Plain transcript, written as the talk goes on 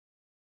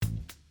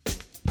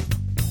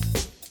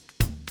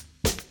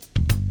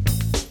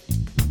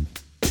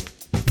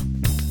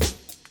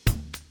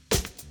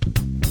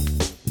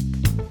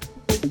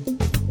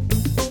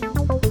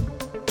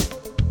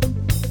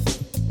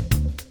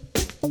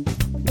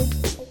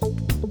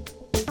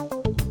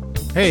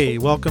Hey,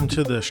 welcome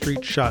to the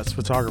Street Shots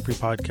Photography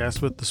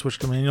Podcast with the Switch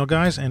to Manual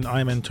guys, and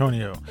I'm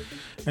Antonio.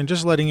 And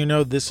just letting you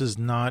know, this is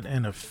not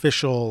an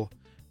official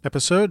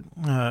episode.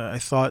 I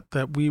thought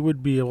that we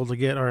would be able to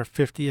get our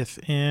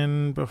 50th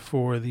in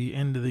before the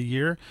end of the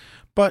year,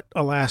 but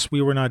alas,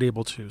 we were not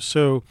able to.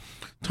 So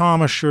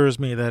Tom assures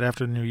me that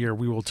after the new year,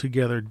 we will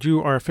together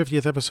do our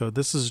 50th episode.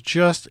 This is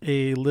just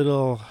a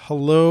little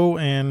hello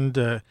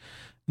and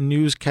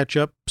news catch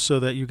up so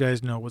that you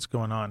guys know what's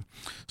going on.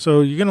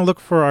 So you're going to look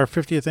for our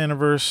 50th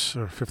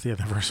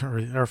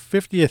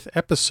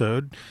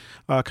episode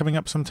coming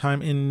up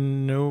sometime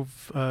in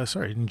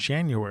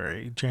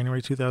January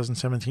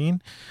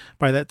 2017.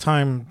 By that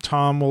time,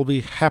 Tom will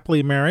be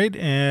happily married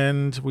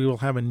and we will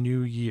have a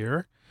new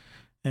year,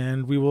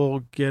 and we will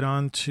get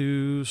on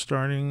to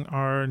starting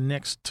our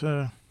next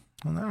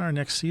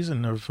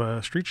season of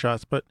Street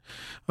Shots, but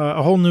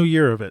a whole new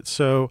year of it.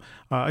 So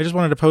I just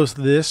wanted to post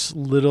this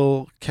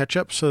little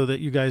catch-up so that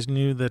you guys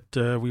knew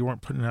that we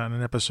weren't putting out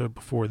an episode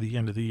before the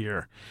end of the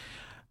year.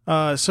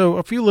 So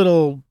a few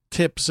little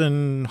tips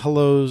and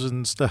hellos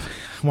and stuff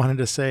I wanted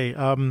to say.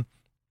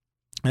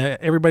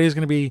 Everybody's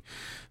going to be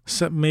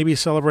maybe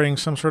celebrating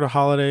some sort of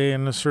holiday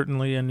and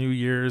certainly a New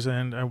Year's,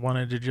 and I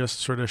wanted to just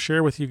sort of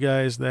share with you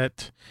guys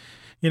that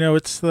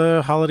it's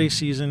the holiday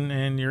season,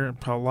 and a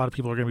lot of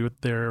people are going to be with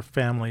their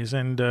families.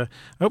 And I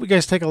hope you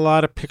guys take a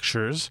lot of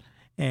pictures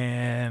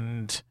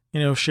and,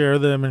 share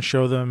them and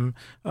show them.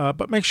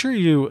 But make sure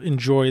you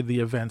enjoy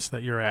the events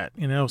that you're at.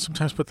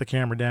 Sometimes put the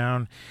camera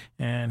down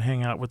and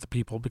hang out with the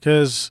people,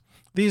 because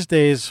these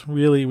days,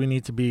 really, we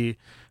need to be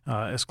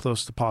as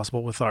close as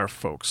possible with our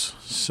folks.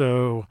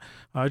 So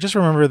just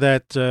remember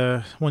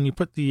that when you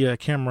put the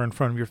camera in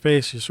front of your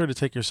face, you sort of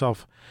take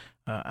yourself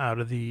out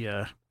of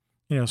the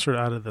sort of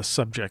out of the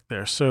subject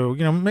there. So,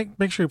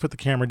 make sure you put the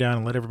camera down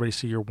and let everybody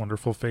see your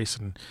wonderful face,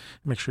 and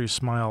make sure you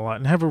smile a lot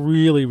and have a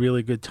really,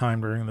 really good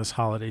time during this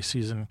holiday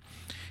season.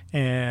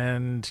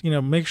 And,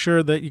 make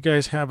sure that you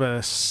guys have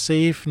a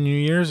safe New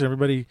Year's.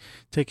 Everybody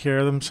take care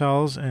of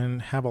themselves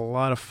and have a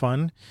lot of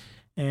fun.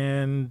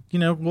 And,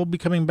 we'll be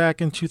coming back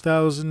in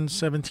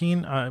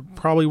 2017.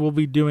 Probably we'll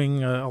be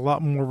doing a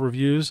lot more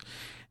reviews.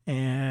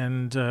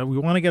 And we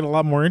want to get a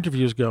lot more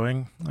interviews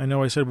going. I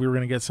know I said we were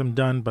going to get some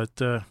done, but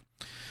the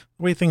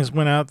way things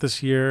went out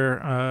this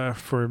year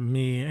for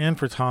me and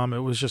for Tom, it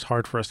was just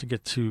hard for us to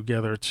get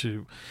together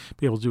to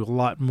be able to do a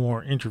lot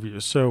more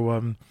interviews. So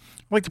I'd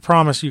like to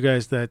promise you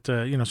guys that,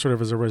 sort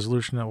of as a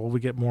resolution, that we'll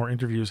get more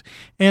interviews.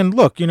 And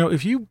look,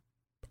 if you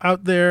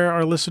out there,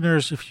 our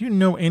listeners, if you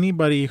know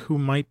anybody who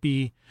might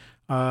be,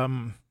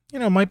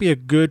 might be a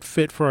good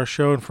fit for our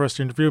show and for us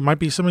to interview, it might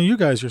be some of you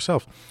guys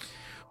yourself.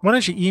 Why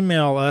don't you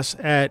email us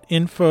at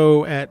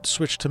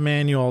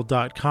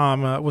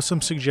info@switchtomanual.com with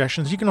some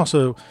suggestions. You can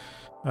also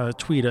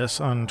tweet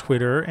us on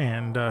Twitter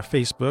and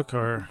Facebook.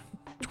 Our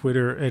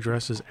Twitter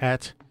address is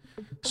at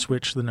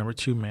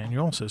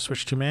 @switch2manual, so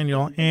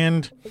Switch2Manual.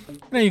 And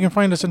you can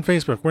find us on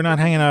Facebook. We're not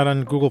hanging out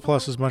on Google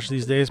Plus as much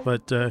these days,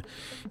 but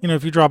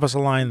if you drop us a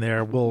line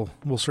there, we'll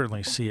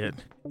certainly see it.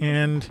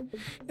 And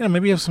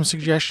maybe you have some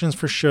suggestions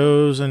for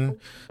shows and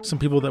some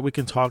people that we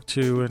can talk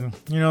to, and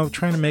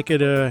trying to make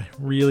it a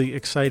really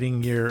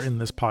exciting year in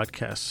this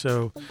podcast.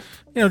 So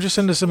just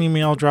send us some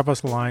email, drop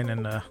us a line,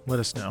 and let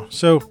us know.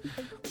 So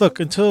look,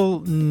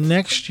 until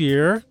next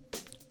year,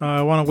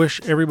 I want to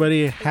wish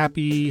everybody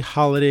happy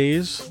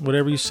holidays,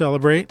 whatever you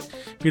celebrate.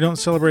 If you don't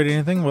celebrate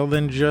anything, well,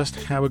 then just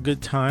have a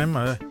good time.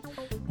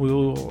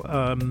 We'll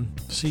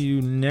see you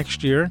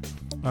next year.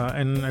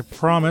 And I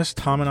promise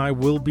Tom and I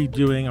will be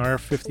doing our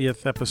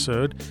 50th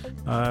episode,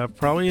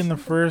 probably in the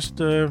first,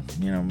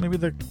 maybe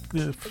the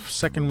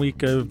second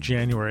week of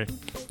January.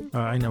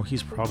 I know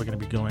he's probably going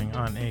to be going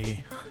on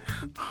a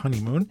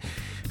honeymoon.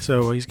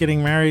 So he's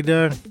getting married.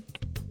 I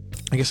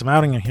guess I'm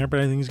outing him here, but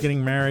I think he's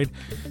getting married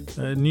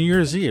New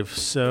Year's Eve.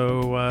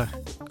 So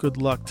good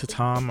luck to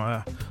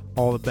Tom.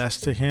 All the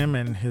best to him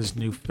and his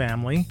new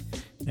family.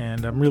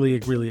 And I'm really,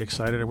 really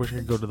excited. I wish I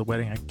could go to the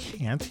wedding. I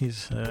can't.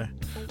 We're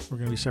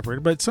going to be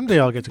separated. But someday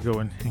I'll get to go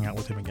and hang out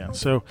with him again.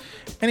 So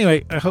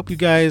anyway, I hope you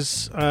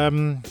guys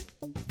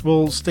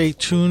will stay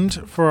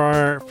tuned for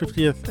our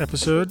 50th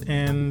episode.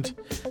 And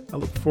I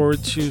look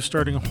forward to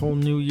starting a whole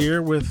new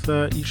year with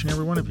each and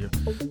every one of you.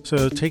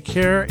 So take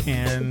care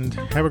and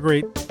have a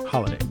great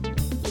holiday.